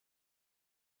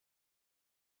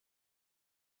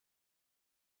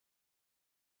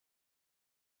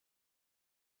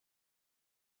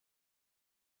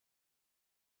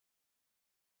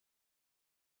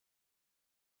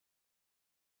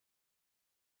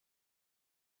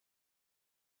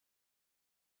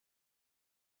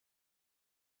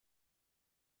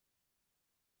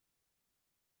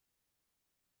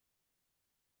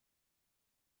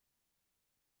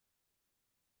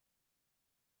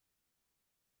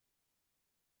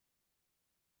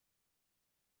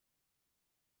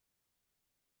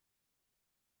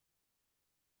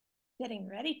Getting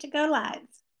ready to go live.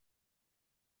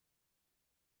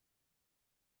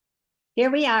 Here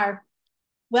we are.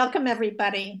 Welcome,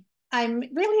 everybody. I'm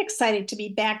really excited to be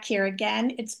back here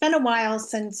again. It's been a while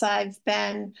since I've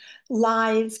been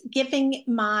live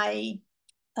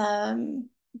um,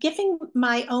 giving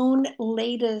my own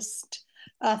latest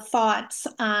thoughts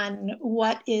on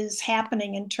what is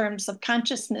happening in terms of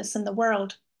consciousness in the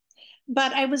world.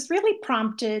 But I was really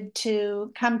prompted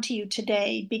to come to you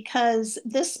today because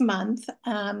this month,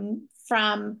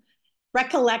 from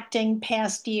recollecting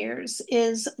past years,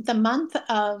 is the month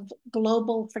of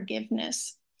global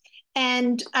forgiveness.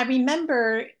 And I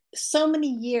remember so many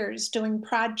years doing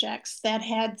projects that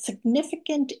had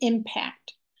significant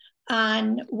impact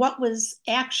on what was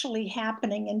actually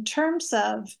happening in terms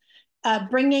of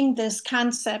bringing this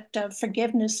concept of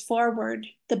forgiveness forward,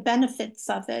 the benefits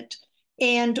of it,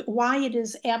 and why it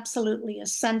is absolutely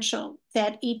essential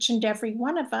that each and every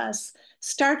one of us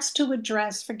starts to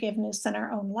address forgiveness in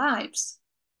our own lives.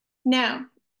 Now,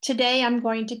 today I'm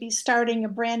going to be starting a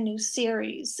brand new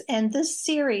series, and this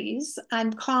series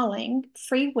I'm calling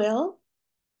Free Will,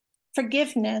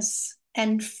 Forgiveness,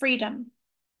 and Freedom,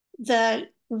 the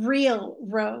real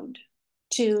road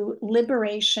to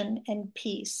liberation and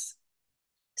peace.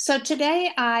 So today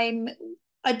I'm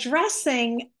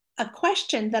addressing a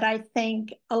question that I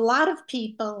think a lot of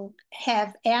people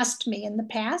have asked me in the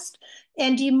past,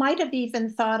 and you might have even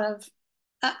thought of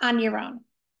on your own.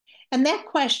 And that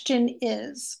question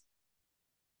is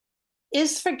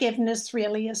forgiveness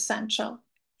really essential?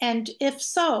 And if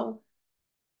so,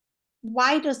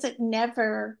 why does it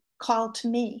never call to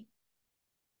me?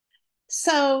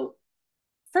 So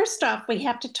first off, we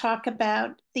have to talk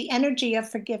about the energy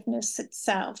of forgiveness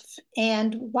itself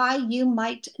and why you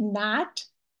might not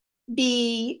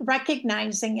be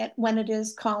recognizing it when it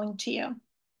is calling to you.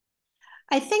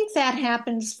 I think that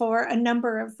happens for a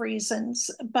number of reasons,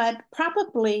 but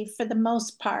probably for the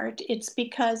most part, it's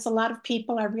because a lot of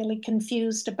people are really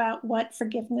confused about what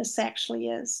forgiveness actually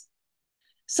is.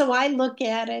 So I look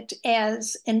at it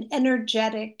as an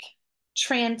energetic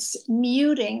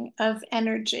transmuting of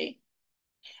energy.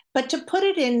 But to put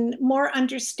it in more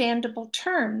understandable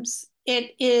terms,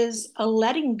 it is a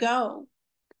letting go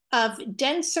of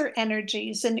denser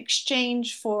energies in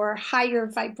exchange for higher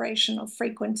vibrational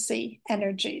frequency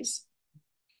energies.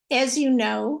 As you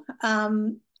know,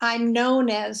 I'm known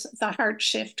as the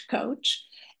HeartShift coach.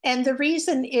 And the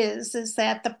reason is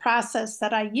that the process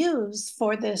that I use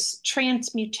for this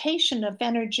transmutation of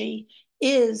energy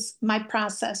is my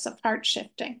process of heart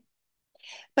shifting.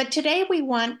 But today we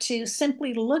want to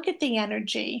simply look at the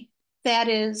energy that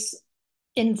is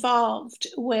involved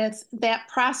with that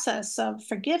process of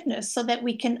forgiveness so that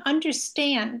we can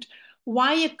understand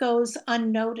why it goes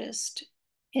unnoticed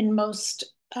in most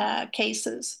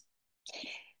cases.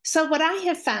 So, what I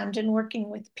have found in working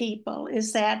with people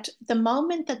is that the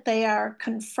moment that they are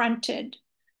confronted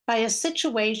by a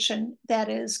situation that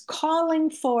is calling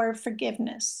for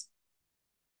forgiveness,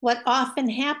 what often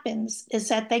happens is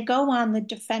that they go on the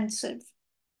defensive.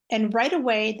 And right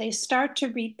away, they start to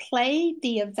replay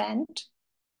the event,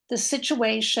 the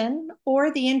situation,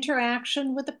 or the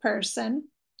interaction with the person,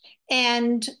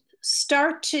 and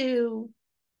start to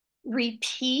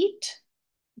repeat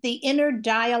the inner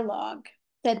dialogue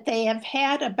that they have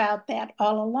had about that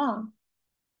all along.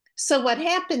 So, what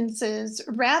happens is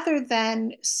rather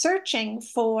than searching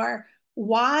for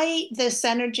why this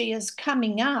energy is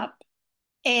coming up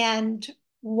and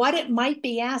what it might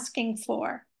be asking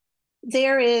for,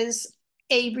 there is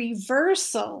a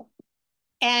reversal,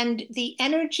 and the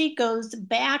energy goes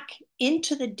back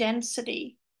into the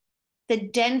density. The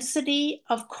density,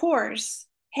 of course,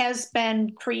 has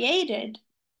been created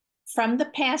from the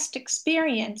past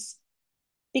experience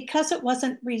because it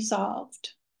wasn't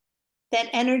resolved. That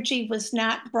energy was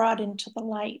not brought into the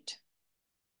light.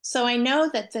 So I know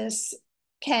that this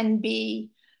can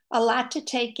be a lot to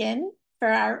take in for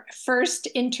our first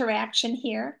interaction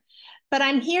here, but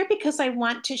I'm here because I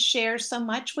want to share so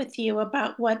much with you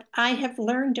about what I have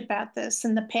learned about this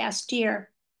in the past year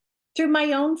through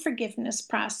my own forgiveness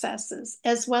processes,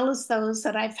 as well as those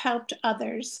that I've helped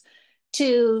others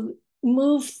to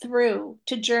move through,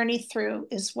 to journey through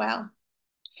as well.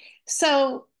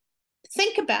 So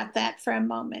think about that for a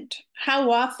moment.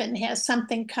 How often has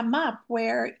something come up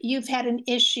where you've had an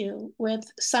issue with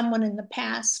someone in the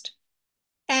past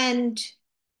and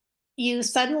you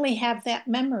suddenly have that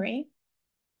memory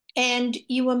and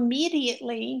you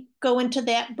immediately go into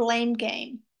that blame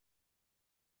game,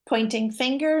 pointing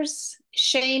fingers,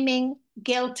 shaming,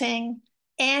 guilting,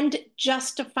 and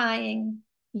justifying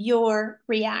your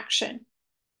reaction?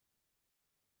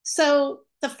 So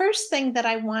the first thing that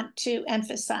I want to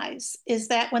emphasize is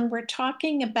that when we're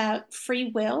talking about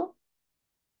free will,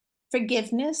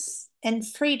 forgiveness, and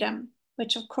freedom,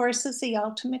 which of course is the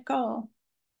ultimate goal,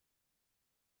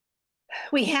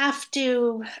 we have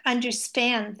to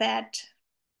understand that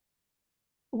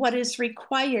what is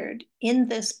required in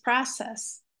this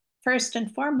process, first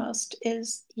and foremost,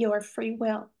 is your free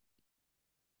will.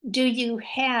 Do you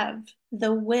have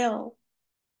the will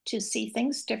to see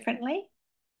things differently?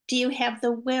 Do you have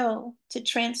the will to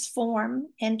transform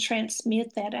and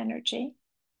transmute that energy?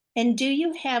 And do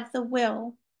you have the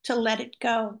will to let it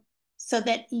go so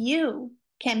that you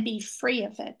can be free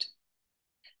of it?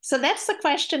 So that's the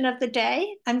question of the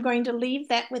day. I'm going to leave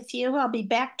that with you. I'll be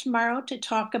back tomorrow to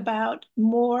talk about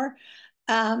more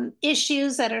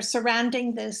issues that are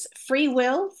surrounding this free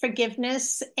will,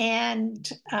 forgiveness, and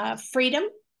freedom,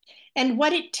 and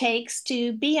what it takes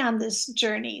to be on this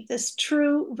journey, this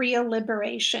true, real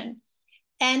liberation.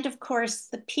 And of course,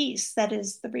 the peace that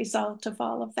is the result of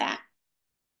all of that.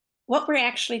 What we're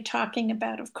actually talking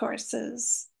about, of course,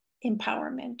 is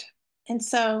empowerment. And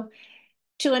so,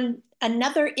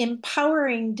 another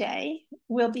empowering day,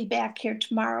 we'll be back here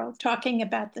tomorrow talking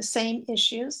about the same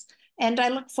issues. And I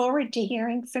look forward to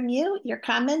hearing from you, your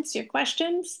comments, your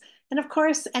questions, and of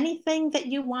course, anything that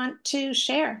you want to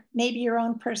share, maybe your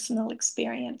own personal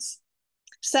experience.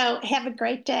 So, have a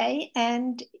great day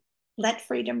and let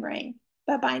freedom reign.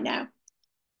 Bye bye now.